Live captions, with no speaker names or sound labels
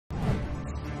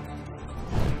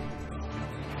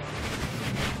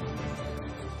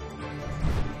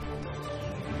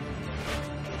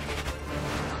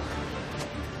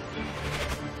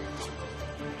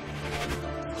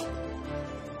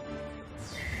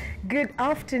Good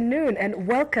afternoon and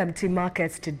welcome to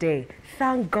Markets Today.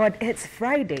 Thank God it's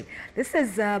Friday. This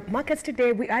is Markets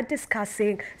Today. We are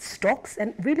discussing stocks,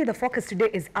 and really the focus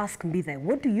today is Ask Me Then.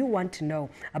 What do you want to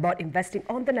know about investing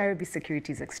on the Nairobi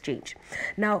Securities Exchange?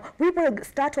 Now, we will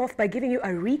start off by giving you a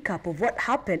recap of what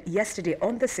happened yesterday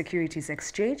on the Securities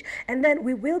Exchange, and then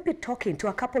we will be talking to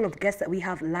a couple of guests that we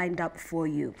have lined up for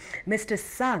you. Mr.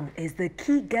 Sang is the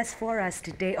key guest for us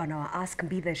today on our Ask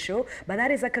Me Then show, but that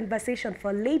is a conversation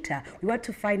for later. We want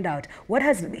to find out what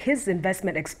has his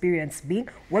investment experience been,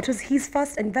 what was his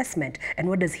first investment, and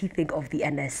what does he think of the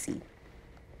NSC.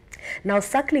 Now,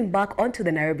 circling back onto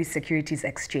the Nairobi Securities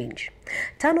Exchange.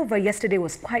 Turnover yesterday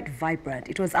was quite vibrant.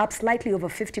 It was up slightly over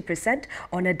 50%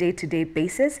 on a day-to-day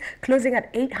basis, closing at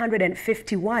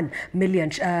 851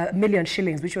 million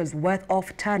shillings, which was worth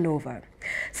of turnover.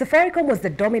 Safaricom was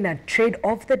the dominant trade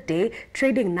of the day,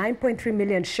 trading 9.3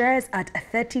 million shares at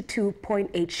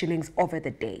 32.8 shillings over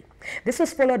the day. This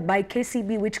was followed by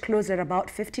KCB, which closed at about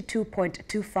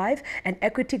 52.25, and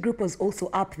Equity Group was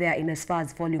also up there in as far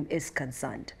as volume is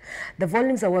concerned. The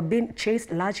volumes that were being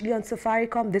chased largely on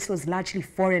Safaricom, this was largely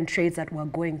foreign trades that were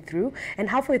going through,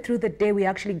 and halfway through the day we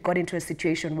actually got into a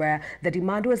situation where the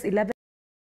demand was 11,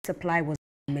 supply was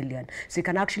million. So you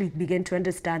can actually begin to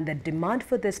understand the demand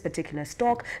for this particular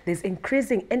stock. There's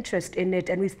increasing interest in it,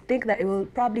 and we think that it will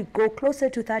probably go closer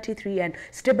to 33 and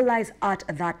stabilize at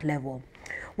that level.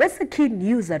 What's the key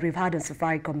news that we've had on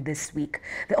Safaricom this week?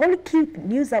 The only key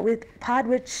news that we've had,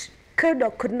 which could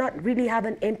or could not really have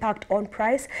an impact on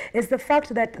price, is the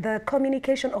fact that the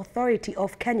Communication Authority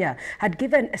of Kenya had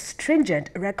given stringent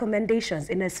recommendations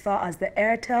in as far as the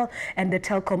Airtel and the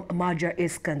Telcom merger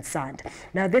is concerned.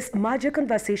 Now, this merger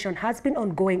conversation has been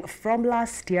ongoing from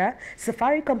last year.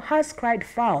 Safaricom has cried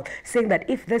foul, saying that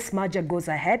if this merger goes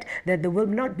ahead, that they will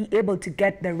not be able to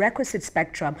get the requisite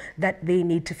spectrum that they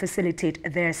need to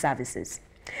facilitate their services.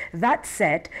 That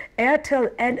said,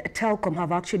 Airtel and Telcom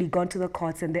have actually gone to the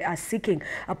courts, and they are seeking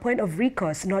a point of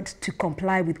recourse not to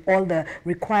comply with all the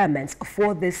requirements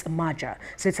for this merger.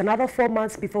 So it's another 4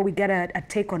 months before we get a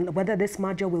take on whether this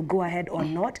merger will go ahead or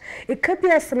not. It could be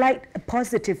a slight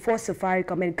positive for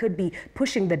Safaricom, and it could be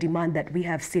pushing the demand that we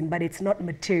have seen, but it's not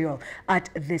material at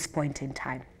this point in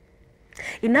time.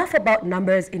 Enough about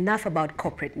numbers, enough about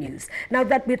corporate news. Now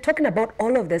that we're talking about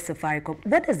all of this Safaricom,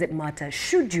 what does it matter?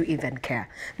 Should you even care?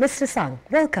 Mr. Sang,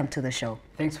 welcome to the show.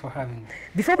 Thanks for having me.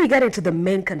 Before we get into the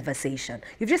main conversation,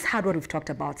 you've just heard what we've talked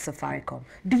about Safaricom.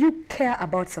 Do you care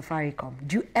about Safaricom?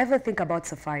 Do you ever think about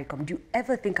Safaricom? Do you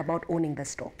ever think about owning the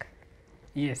stock?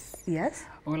 Yes. Yes?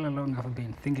 All along I've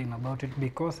been thinking about it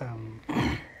because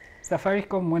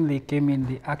Safaricom, when they came in,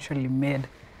 they actually made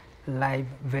life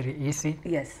very easy.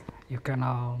 Yes. You can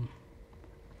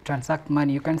transact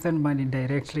money. You can send money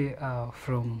directly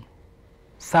from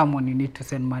someone you need to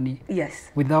send money. Yes.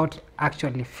 Without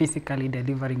actually physically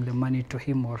delivering the money to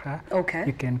him or her. Okay.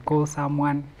 You can call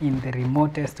someone in the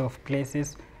remotest of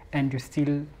places, and you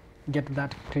still get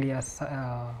that clear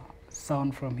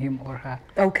sound from him or her.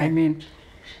 Okay. I mean,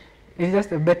 it's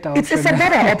just a better option. It's a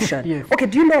better option. Yes. Okay,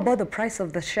 do you know about the price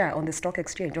of the share on the stock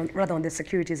exchange, or rather on the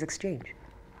securities exchange?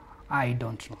 I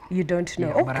don't know. You don't know?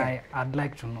 Yeah, okay. But I'd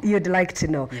like to know. You'd like to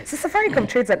know. Yes. So Safaricom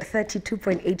trades at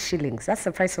 32.8 shillings. That's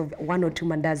the price of 1 or 2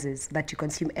 mandazis that you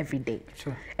consume every day.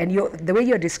 Sure. And the way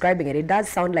you're describing it, it does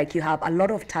sound like you have a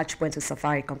lot of touch points with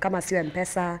Safaricom. Kama sio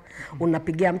M-Pesa,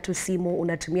 unapigia mtu simu,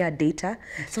 unatumia data.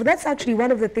 So that's actually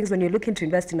one of the things when you're looking to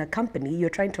invest in a company, you're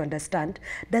trying to understand,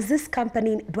 does this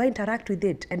company, do I interact with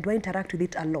it? And do I interact with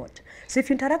it a lot? So if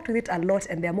you interact with it a lot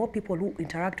and there are more people who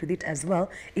interact with it as well,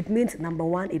 it means, number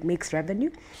one, it makes revenue.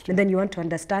 And then you want to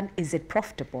understand, is it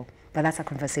profitable? But that's a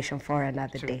conversation for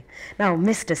another day. Now,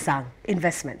 Mr. Sang,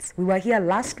 investments. We were here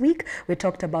last week. We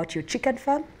talked about your chicken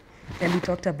farm, and we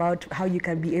talked about how you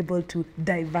can be able to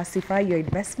diversify your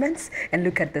investments and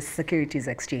look at the securities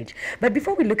exchange. But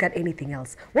before we look at anything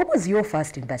else, what was your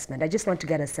first investment? I just want to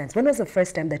get a sense. When was the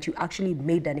first time that you actually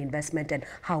made an investment, and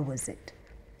how was it?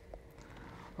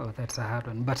 Oh, that's a hard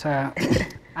one. But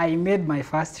I made my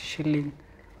first shilling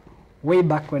way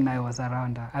back when I was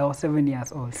around. I was 7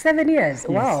 years old. 7 years? Yes.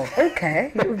 Wow.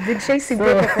 Okay. You've been chasing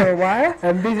paper for a while.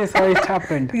 And this is how it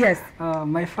happened. Yes.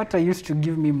 My father used to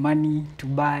give me money to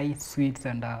buy sweets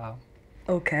and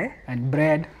and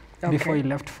bread before he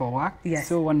left for work. Yes.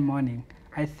 So one morning,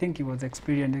 I think he was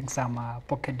experiencing some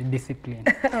pocket discipline.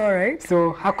 All right.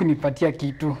 So hakunipatia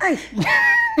kitu.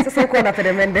 So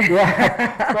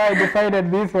I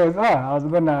decided this was, I was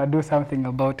going to do something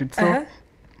about it. So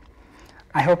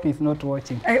I hope he's not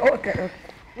watching. Okay.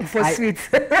 For sweets.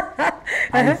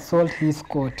 I sold his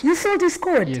coat. You sold his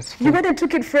coat? Yes. You went and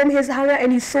took it from his hanger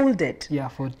and you sold it? Yeah,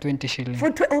 for 20 shillings.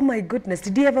 Oh my goodness.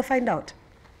 Did he ever find out?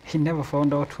 He never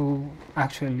found out who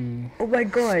actually oh my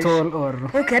gosh. stole or...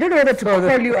 Okay, I don't know whether to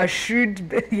call you a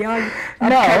shrewd, young,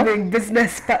 upcoming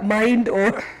business mind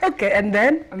or... Okay, and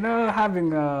then? No,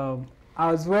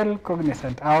 I was well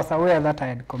cognizant. I was aware that I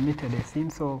had committed a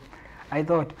sin, so I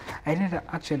thought I needed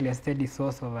actually a steady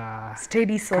source of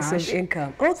of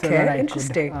income. Okay, so that I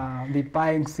interesting. Could, be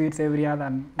buying sweets every other.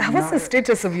 What's the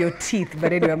status of your teeth?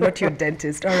 But anyway, I'm not your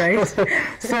dentist. All right.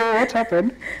 So what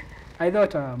happened? I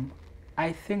thought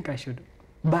I think I should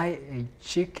buy a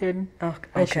chicken.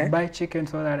 I should buy chicken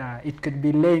so that it could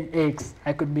be laying eggs.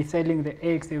 I could be selling the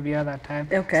eggs every other time.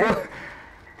 Okay. So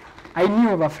I knew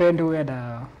of a friend who had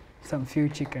some few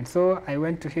chickens. So I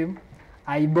went to him.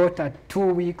 I bought a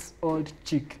 2-week-old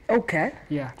chick. Okay.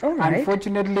 Yeah. All right.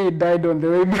 Unfortunately, it died on the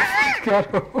way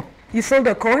back. You sold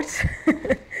a coat.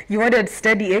 You wanted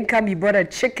steady income. You bought a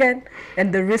chicken,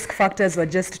 and the risk factors were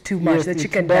just too much. Yes, the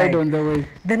chicken died on the way.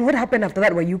 Then what happened after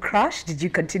that? Were you crushed? Did you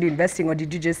continue investing, or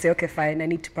did you just say, okay, fine, I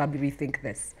need to probably rethink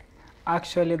this?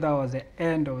 Actually, that was the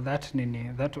end of that nini.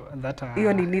 Your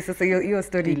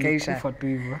story, Keisha.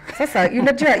 Sasa,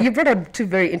 you brought up two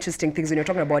very interesting things when you're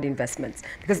talking about investments,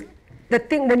 because the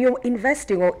thing when you're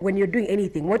investing or when you're doing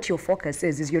anything, what your focus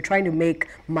is you're trying to make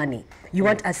money. You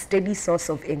want a steady source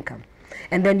of income.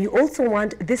 And then you also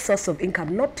want this source of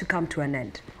income not to come to an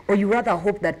end, or you rather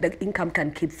hope that the income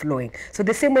can keep flowing. So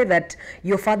the same way that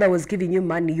your father was giving you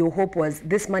money, your hope was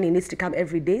this money needs to come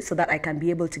every day so that I can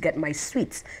be able to get my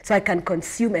sweets, so I can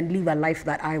consume and live a life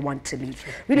that I want to live.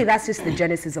 Really, that's just the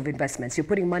genesis of investments. You're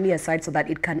putting money aside so that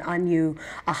it can earn you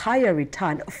a higher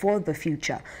return for the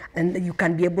future, and you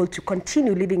can be able to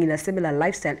continue living in a similar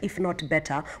lifestyle, if not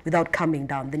better, without coming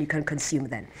down. Then you can consume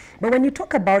then. But when you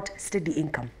talk about steady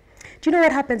income, do you know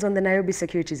what happens on the Nairobi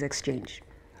Securities Exchange?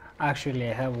 Actually,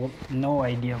 I have no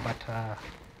idea, but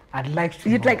I'd like to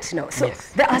know. You'd like to know. So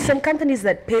yes. There are some companies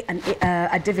that pay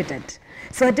a dividend.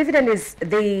 So a dividend is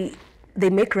they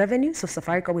make revenue, so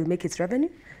Safaricom will make its revenue.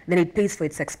 Then it pays for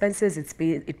its expenses,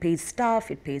 it pays staff,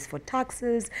 it pays for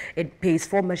taxes, it pays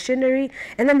for machinery.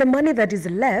 And then the money that is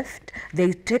left,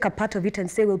 they take a part of it and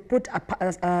say, we'll put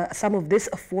some of this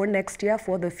for next year,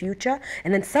 for the future.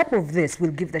 And then some of this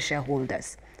will give the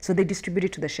shareholders. So they distribute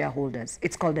it to the shareholders.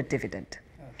 It's called a dividend.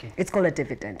 Okay. It's called a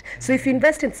dividend. So if you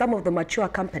invest in some of the mature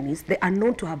companies, they are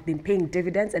known to have been paying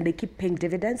dividends, and they keep paying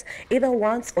dividends either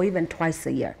once or even twice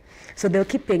a year. So they'll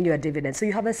keep paying you a dividend. So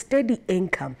you have a steady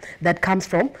income that comes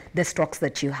from the stocks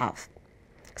that you have.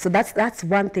 So that's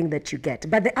one thing that you get.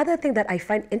 But the other thing that I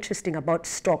find interesting about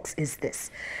stocks is this.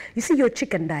 You see, your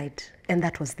chicken died, and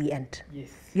that was the end. Yes.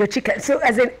 Your chicken. So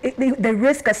as in the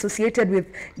risk associated with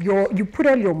you put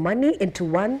all your money into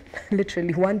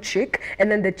literally one chick,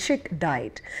 and then the chick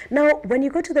died. Now, when you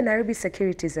go to the Nairobi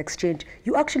Securities Exchange,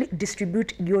 you actually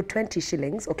distribute your 20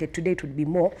 shillings, okay, today it would be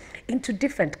more, into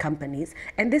different companies.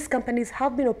 And these companies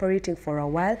have been operating for a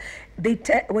while.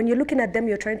 When you're looking at them,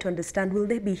 you're trying to understand, will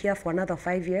they be here for another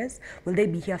 5 years? Will they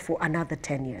be here for another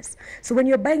 10 years? So when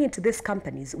you're buying into these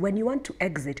companies, when you want to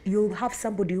exit, you'll have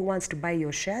somebody who wants to buy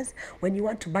your shares. When you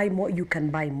want to buy more, you can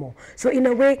buy more. So in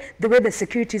a way, the way the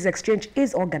Securities Exchange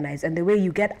is organized and the way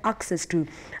you get access to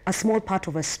a small part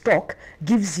of a stock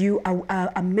gives you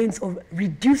a means of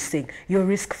reducing your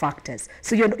risk factors.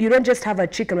 So you don't just have a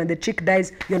chick, and when the chick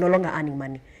dies, you're no longer earning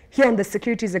money. Here on the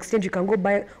Securities Exchange, you can go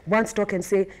buy one stock and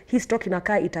say, hii stock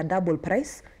inakaa ita double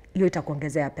price, hiyo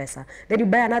itakuongezea pesa. Then you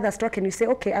buy another stock and you say,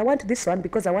 okay, I want this one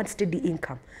because I want steady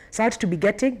income. So I have to be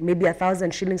getting maybe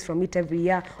 1,000 shillings from it every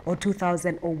year, or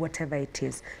 2,000, or whatever it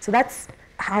is. So that's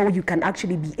how you can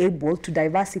actually be able to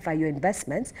diversify your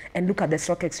investments and look at the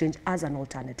stock exchange as an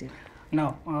alternative.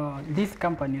 Now, these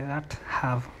companies that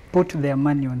have put their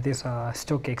money on this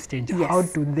stock exchange, yes, how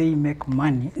do they make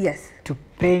money yes, to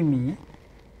pay me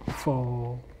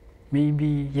for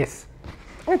maybe, yes.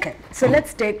 Okay, so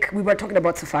let's take, we were talking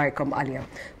about Safaricom earlier.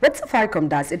 What Safaricom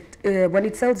does, when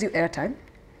it sells you airtime,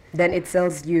 then it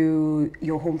sells you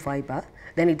your home fiber,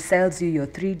 then it sells you your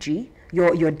 3G,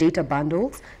 your data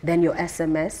bundles, then your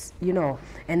SMS,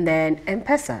 and then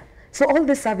M-Pesa. So all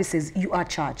these services you are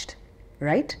charged,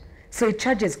 right? So it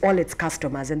charges all its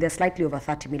customers, and they're slightly over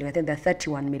 30 million. I think they're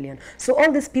 31 million. So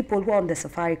all these people who are on the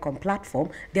Safaricom platform,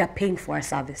 they are paying for a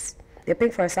service. They're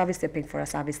paying for a service, they're paying for a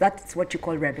service. That's what you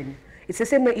call revenue. It's the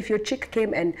same way if your chick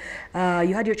came and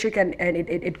you had your chicken and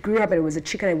it grew up and it was a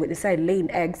chicken and it decided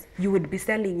laying eggs, you would be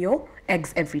selling your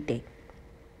eggs every day.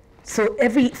 So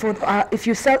if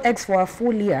you sell eggs for a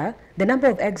full year, The number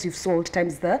of eggs you've sold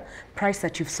times the price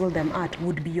that you've sold them at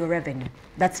would be your revenue.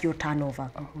 That's your turnover.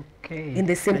 Okay. In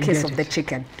the same case of the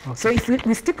chicken. Okay. So if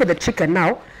we stick with the chicken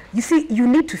now, you see, you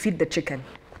need to feed the chicken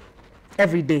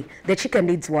every day. The chicken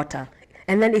needs water.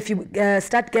 And then if you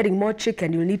start getting more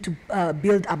chicken, you need to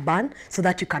build a barn so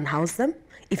that you can house them.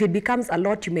 If it becomes a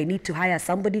lot, you may need to hire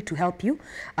somebody to help you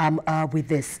with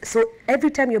this. So every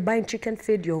time you're buying chicken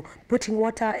feed, you're putting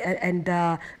water and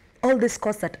all these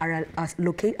costs that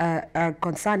are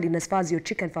concerned in as far as your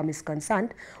chicken farm is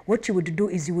concerned, what you would do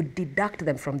is you would deduct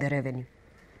them from the revenue.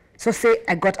 So say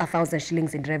I got 1,000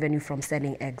 shillings in revenue from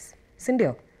selling eggs.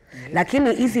 Sindio? Yes.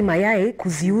 Lakini hizi mayai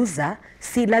kuziuza,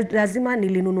 si lazima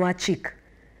nilinunua chick.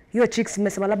 Hiyo chicks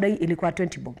umesema labda hii ilikuwa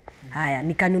 20 bob. Haya,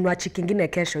 nikanunua chick ingine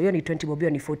kesho, hiyo ni 20 bob,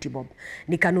 hiyo ni 40 bob.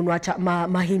 Nikanunua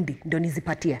mahindi, ndio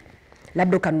nizipatie.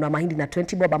 Labda ukanunua mahindi na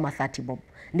 20 bob ama 30 bob.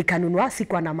 Nikanunua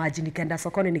sikuwa na maji, nikaenda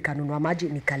sokoni nikanunua maji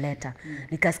nikaleta.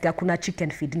 Nikasikia kuna chicken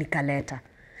feed nikaleta.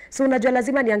 So unajua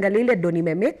lazima niangalie ile do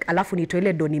nimemake, alafu nitoe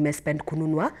ile do nimespend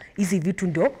kununua hizi vitu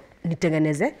ndio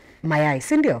nitengeneze mayai,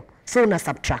 si ndio? So una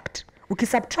subtract.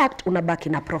 Ukisubtract unabaki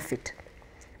na profit.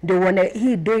 Ndio uone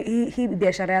hii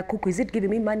biashara ya kuku, is it giving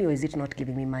me money or is it not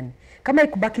giving me money? Kama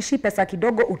ikubakishi pesa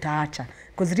kidogo utaacha,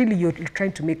 because really you're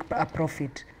trying to make a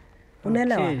profit.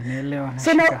 Unaelewa? Okay, naelewa.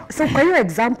 So kwa hiyo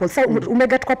example, so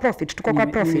umeget kwa profit, tuko kwa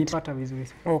profit. Nimepata vizuri.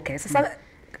 Okay, sasa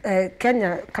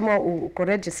Kenya kama uko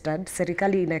registered,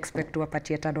 serikali ina expect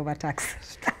wapatie turnover tax.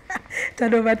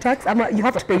 Turnover tax, ama you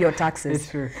have to pay your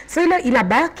taxes. So ile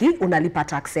inabaki unalipa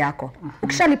tax yako.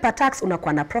 Ukishalipa tax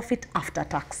unakuwa na profit after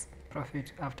tax.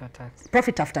 Profit after tax.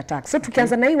 Profit after tax. So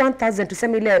tukianza na hii 1,000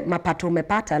 tuseme ile mapato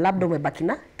umepata labda umebaki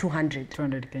na 200.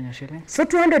 200 Kenya shillings. So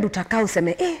 200 utakaa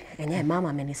useme enyewe mama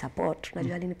amenisupport.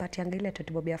 Unajua alinipatia ile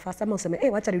 20 bob ya fast, ama useme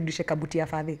wacha nirudishe kabuti ya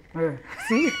fadhi.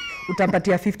 Si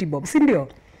utampatia 50 bob, si ndio?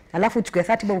 Alafu uchukue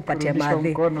 30 bob upatie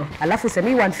madhi. Alafu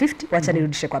useme 150 wacha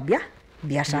nirudishe kwa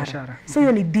biashara. So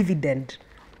hiyo ni dividend.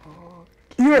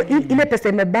 Hiyo ile pesa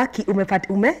imebaki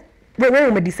wewe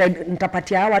umedecide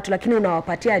nitapatia watu, lakini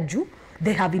unawapatia juu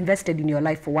they have invested in your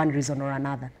life for one reason or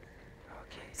another.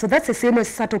 So that's the same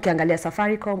as sasa ukiangalia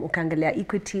Safaricom, ukiangalia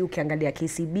Equity, ukiangalia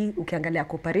KCB, ukiangalia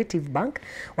Cooperative Bank,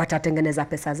 watatengeneza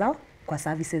pesa zao kwa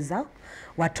services zao,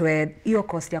 watoe hiyo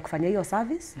cost ya kufanya hiyo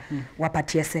service,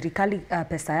 wapatie serikali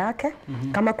pesa yake.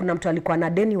 Kama kuna mtu alikuwa na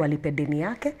deni walipe deni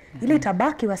yake, ile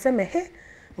itabaki waseme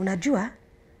unajua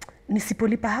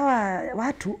nisipolipa hawa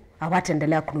watu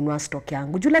hawataendelea kununua stock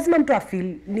yangu. Juu lazima mtu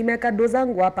afeel nimeweka do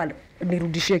zangu hapa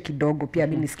nirudishie kidogo pia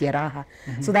mimi nisikie raha.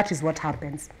 So that is what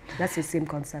happens. That's the same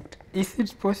concept. Is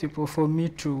it possible for me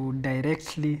to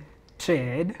directly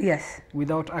trade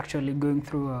without actually going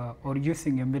through or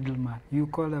using a middleman? You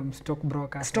call them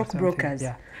stockbrokers. Stockbrokers.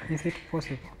 Yeah. Is it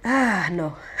possible?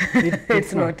 No.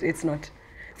 It's not.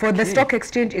 For the stock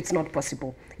exchange, it's not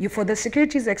possible. For the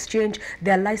securities exchange,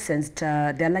 they're licensed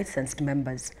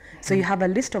members. So you have a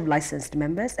list of licensed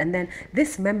members, and then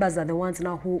these members are the ones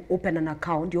now who open an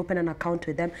account. You open an account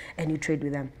with them, and you trade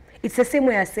with them. It's the same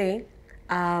way as saying,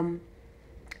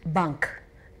 bank.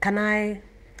 Can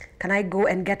I go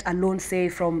and get a loan, say,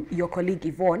 from your colleague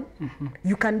Yvonne?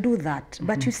 You can do that.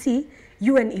 But you see,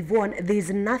 you and Yvonne, there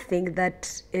is nothing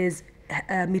that is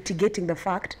mitigating the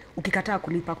fact ukikataa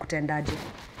kulipa kutendaje,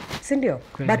 si ndio?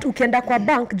 But ukienda kwa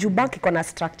bank, juu bank iko na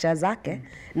structure zake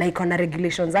na iko na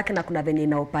regulations zake na kuna venye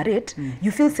ina operate,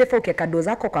 you feel safe ukiweka do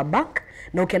zako kwa bank,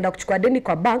 na ukienda kuchukua deni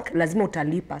kwa bank lazima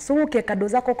utalipa. So ukiweka do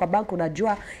zako kwa bank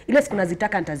unajua ile siku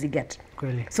nazitaka nitaziget.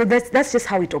 So that's just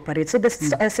how it operates. So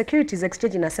the securities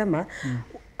exchange inasema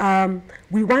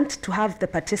we want to have the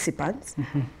participants.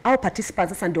 Our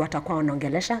participants sasa ndio watakuwa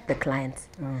wanaongelesha the clients.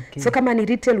 So kama ni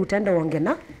retail utaenda uonge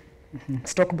na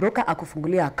stockbroker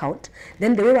akufungulia account,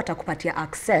 then the way watakupatia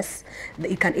access,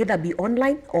 it can either be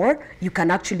online or you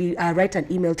can actually write an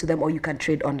email to them or you can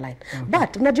trade online.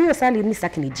 But unajua hiyo swali mimi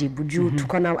sitaki nijibu juu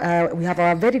tuko na we have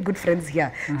our very good friends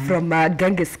here from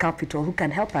Genghis Capital who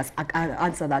can help us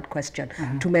answer that question.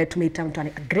 Tumeita mtu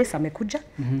Grace amekuja,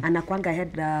 anakuanga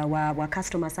head wa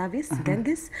customer service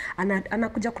Genghis,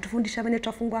 anakuja kutufundisha venye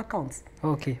tutafungua accounts.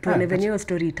 Tuone venye hiyo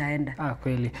story itaenda.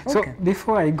 Kweli. So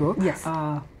before I go,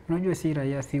 unajua si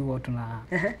raia si huwa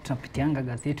tunapitianga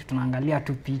gazeti, tunaangalia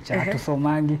tu picha,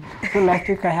 tusomangi. So last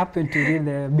week I happened to read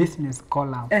the business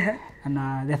column.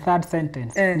 And the third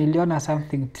sentence, niliona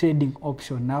something trading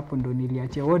option, hapo ndo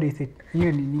niliachia. What is it?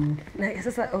 Hiyo ni nini? Na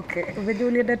sasa venye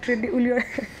uliona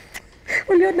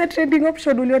uliona trading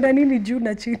option, uliona nini juu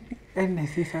na chini?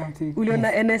 NSE something.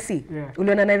 Uliona NSE?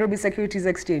 Uliona Nairobi Securities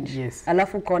Exchange?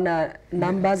 Alafu ukaona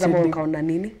numbers ama ukaona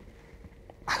nini?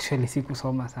 Actually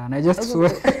sikusoma sana. I just saw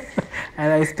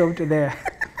and I stopped there.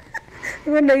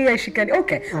 Mbona hii haishikani?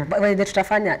 Okay. But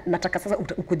tutafanya, nataka sasa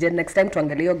ukuje next time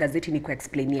tuangalie hiyo gazeti ni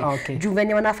kuexplainie. Juu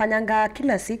venye wanafanyanga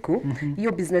kila siku,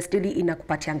 hiyo business daily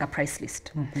inakupatianga price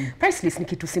list. Price list ni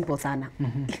kitu simple sana.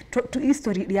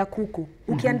 History ya kuku.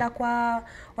 Ukienda kwa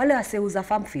wale waseuza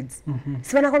farm feeds.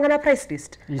 Si wanakuanga na price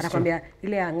list. Anakuambia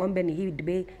ile ya ng'ombe ni hii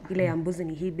bei, ile ya mbuzi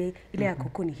ni hii bei, ile ya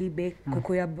kuku ni hii bei,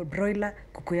 kuku ya broiler,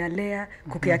 kuku ya layer,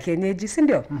 kuku ya kienyeji, si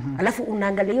ndio? Alafu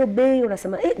unaangalia hiyo bei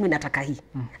unasema mimi nataka hii.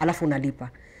 Alafu unalipa.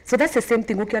 So that's the same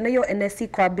thing. Ukiona hiyo NSC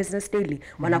kwa business daily,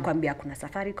 wanakuambia kuna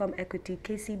Safaricom, Equity,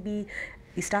 KCB,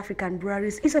 East African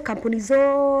Breweries, hizo kampuni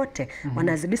zote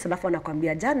wanazilisa, alafu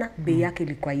wanakuambia jana bei yake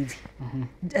ilikuwa hivi.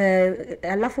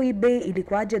 Alafu hii bei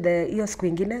ilikuwaje hiyo siku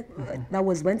nyingine, that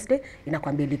was Wednesday,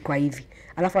 inakuambia ilikuwa hivi.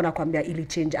 Alafu wanakuambia ili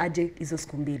change aje hizo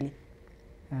siku mbili.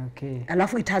 Okay.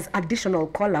 Alafu it has additional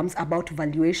columns about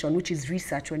valuation, which is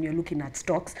research when you're looking at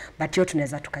stocks, but hiyo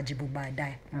tunaweza tukajibu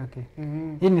baadaye. Okay.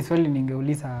 Hii ni swali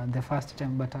ningeuliza the first time,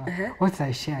 but what's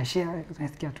a share? Share,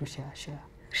 nasikia tu share.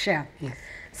 Share. Yes.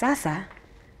 Sasa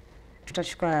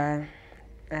tutachukua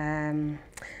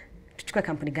tuchukue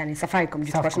kampuni gani? Safaricom,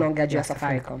 tutakuwa tunaongea juu ya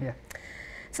Safaricom. Yeah.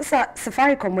 Sasa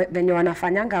Safaricom venye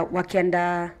wanafanyanga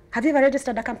wakienda, have you ever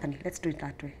registered a company? Let's do it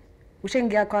that way.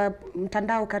 Ushaingia kwa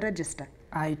mtandao ka register?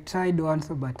 I tried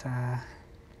once, but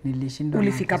nilishindwa.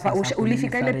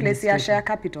 Ulifika ile place ya share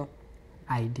capital?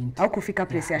 I didn't. Au kufika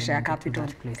place ya share capital?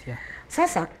 Place, yeah.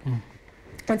 Sasa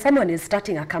when someone is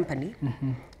starting a company,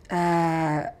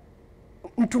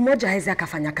 mtu mmoja hawezi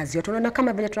akafanya kazi yote. Unaona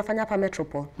kama vile tunafanya hapa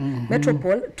Metropole.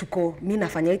 Metropole mimi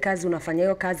nafanya hii kazi, unafanya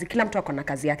hiyo kazi, kila mtu ako na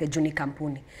kazi yake juu ni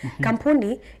kampuni.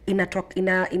 Kampuni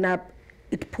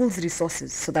it pulls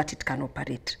resources so that it can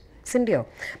operate. Si ndio?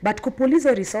 But kupull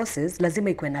hizo resources lazima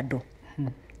ikuwe na do.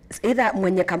 Either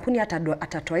mwenye kampuni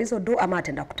atatoa hizo do ama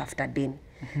ataenda kutafuta deni.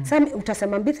 Sasa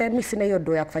utasema mimi sina hiyo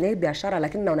do ya kufanya hii biashara,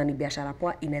 lakini naona ni biashara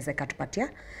poa, inaweza ikatupatia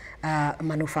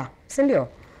manufaa. Si ndio?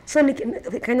 So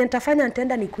kwenye nitafanya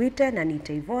nitaenda nikuite na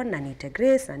niite Yvonne na niite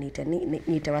Grace na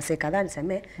niite wase kadhaa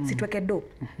niseme situweke do.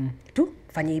 Tu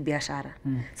fanye hii biashara.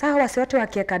 Sasa wase wote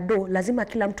wakiweka do, lazima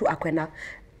kila mtu akwe na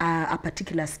a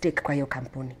particular stake kwa hiyo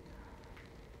kampuni.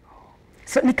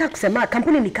 So nikaa kusema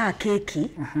kampuni nikaa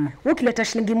keki, ukileta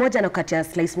shilingi moja na kukatia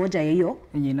slice moja ya hiyo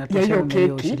keki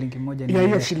ya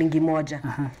hiyo shilingi moja.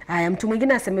 Haya, mtu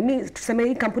mwingine aseme tuseme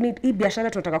hii kampuni, hii biashara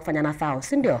tunataka kufanya na thao,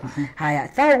 si ndio? Haya,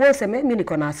 thao wewe useme mimi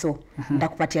niko na so,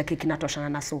 nitakupatia keki natoshana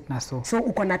na so. So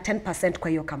uko na 10% kwa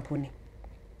hiyo kampuni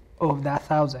of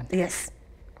that 1000. Yes.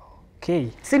 Okay.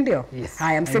 Si ndio? Yes.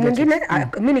 Haya, msemo mwingine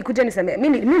mimi nikuje niseme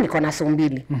mimi niko na so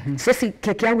mbili. So si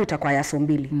keki yangu itakuwa ya so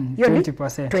mbili. Hiyo ni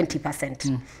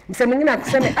 20%. Msemo mwingine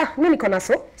akuseme mimi niko na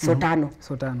so tano.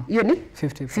 So tano. Hiyo ni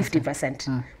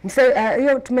 50%. Msemo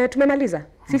hiyo tumemaliza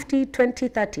 50 20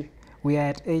 30. We are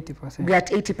at 80%. We are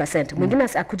at 80%. Mwingine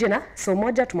akuje na so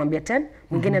moja tumwambie 10,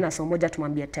 mwingine na so moja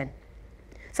tumwambie 10.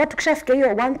 Sasa tukishafika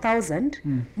hiyo 1000,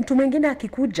 mtu mwingine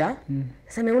akikuja,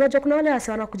 sema unajua kuna wale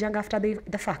wase wanakujanga after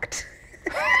the fact.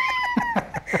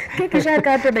 Kiki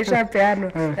shaka hata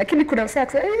nishapeano. Lakini kuna msee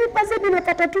akisema, basi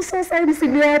nimepata tu sasa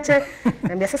msiniache.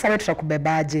 Naambia sasa wewe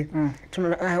tutakubebaje?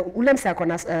 Ule msee ako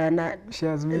na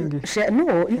shares mingi.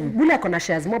 Ule ako na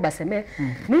shares mob aseme,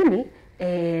 mimi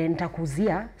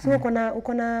nitakuzia. So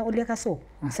uko na ulieka so.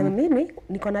 Sema mimi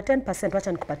niko na 10%,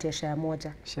 acha nikupatie share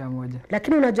moja.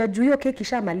 Lakini unajua juu hiyo keki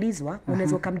ishamalizwa,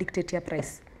 unaweza kumdictate ya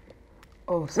price.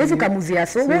 Wewe ukamuzia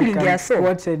so, wewe uliingia so.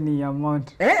 What's any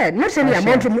amount? Not any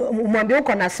amount, umwambie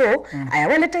uko na so, aya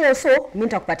wewe leta hiyo so, mimi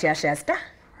nitakupatia shares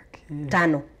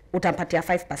 5. Utampatia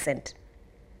 5%.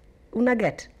 Una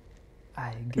get?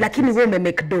 Lakini wewe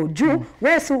umemake do juu,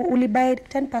 wewe so ulibuy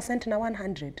 10% na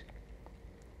 100.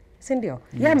 Si ndio?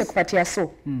 Yes. Yeye amekupatia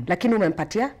so, lakini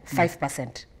umempatia 5%.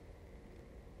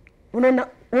 Unaona,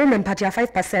 wewe umempatia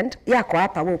 5%, yako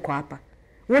hapa, wewe uko hapa.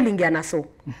 Wewe uliingia na so.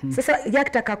 Sasa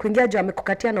yakitaka kuingia juu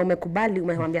amekukatia na umekubali,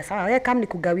 umemwambia sawa, wewe kama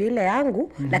nikugawie ile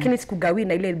yangu, lakini sikugawi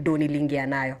na ile do niliingia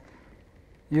nayo.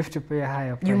 You have to pay a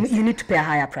higher price. You need to pay a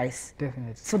higher price.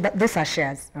 Definitely. So those are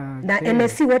shares. Na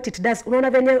NSC what it does, unaona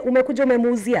venye umekuja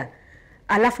umemuuzia.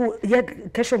 Alafu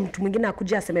kesho mtu mwingine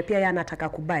akuja aseme pia yeye anataka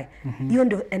kubai. Hiyo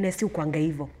ndio NSC kuanga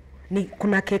hivyo. Ni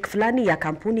kuna cake fulani ya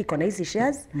kampuni iko na hizi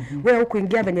shares, wewe huko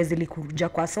ingia venye zilikuja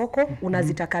kwa soko,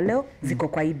 unazitaka leo ziko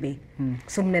kwa eBay.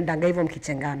 So mnaendanga hivyo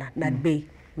mkichengana na bei.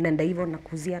 Mnaenda hivyo na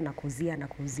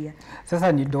kuuzia.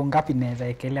 Sasa ni do ngapi naweza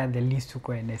ekelea the least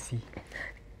kwa NSC?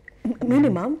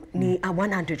 Minimum ni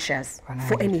 100 shares 100.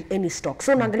 For any stock.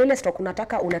 So unaangalia ile stock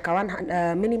unataka unaweka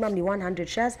minimum ni 100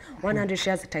 shares, 100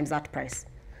 shares times that price.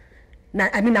 Na,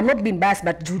 I mean, I'm not being biased,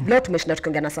 but leo tumeshinda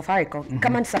tukiongea na Safaricom.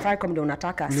 Kama ni Safaricom ndio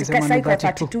unataka, sika iko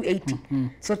 3280.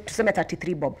 So tuseme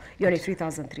 33 bob. You're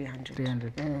 3,300.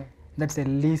 300. That's the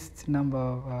least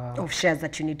number of shares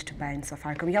that you need to buy in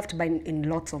Safaricom. You have to buy in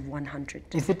lots of 100.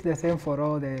 Is it the same for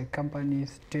all the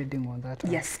companies trading on that?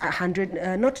 Yes,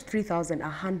 100, not 3,000,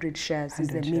 100 shares 100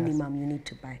 is the minimum you need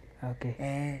to buy.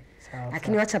 Okay.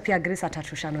 Lakini wacha pia Grace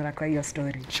atatushanura kwa hiyo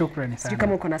story. Shukrani sana. Sijui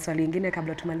kama uko na swali lingine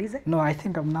kabla tumalize? No, I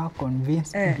think I'm now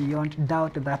convinced beyond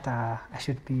doubt that I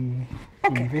should be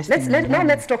investing.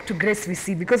 Let's talk to Grace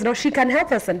VC, because now she can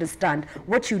help us understand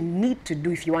what you need to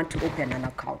do if you want to open an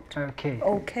account.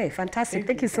 Okay, fantastic.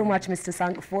 Thank you so much, Mr.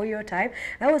 Sang, for your time.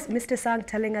 That was Mr. Sang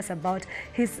telling us about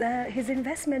his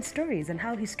investment stories and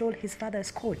how he stole his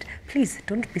father's coat. Please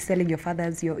don't be selling your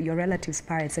father's, your relatives'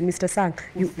 parents. And Mr. Sang,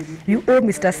 you owe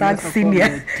Mr. Sang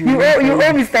senior. You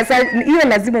owe Mr. Sang. Hiyo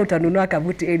lazima utanunua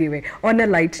kabuti anyway. On a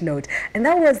light note, and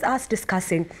that was us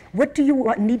discussing what do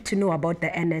you need to know about the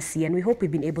NSC, and we hope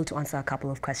we've been able to answer a couple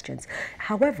of questions.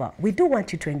 However, we do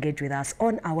want you to engage with us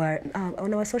on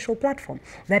our social platform.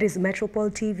 That is Metropole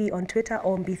TV on Twitter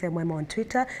or Mbithemwema on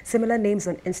Twitter. Similar names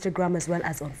on Instagram as well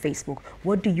as on Facebook.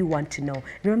 What do you want to know?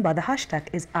 Remember, the hashtag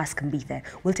is AskMbithe.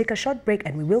 We'll take a short break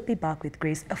and we will be back with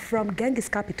Grace from Genghis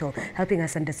Capital, helping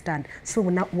us understand. So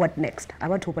now what next? I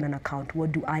want to open an account.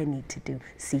 What do I need to do?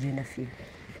 See you in a few.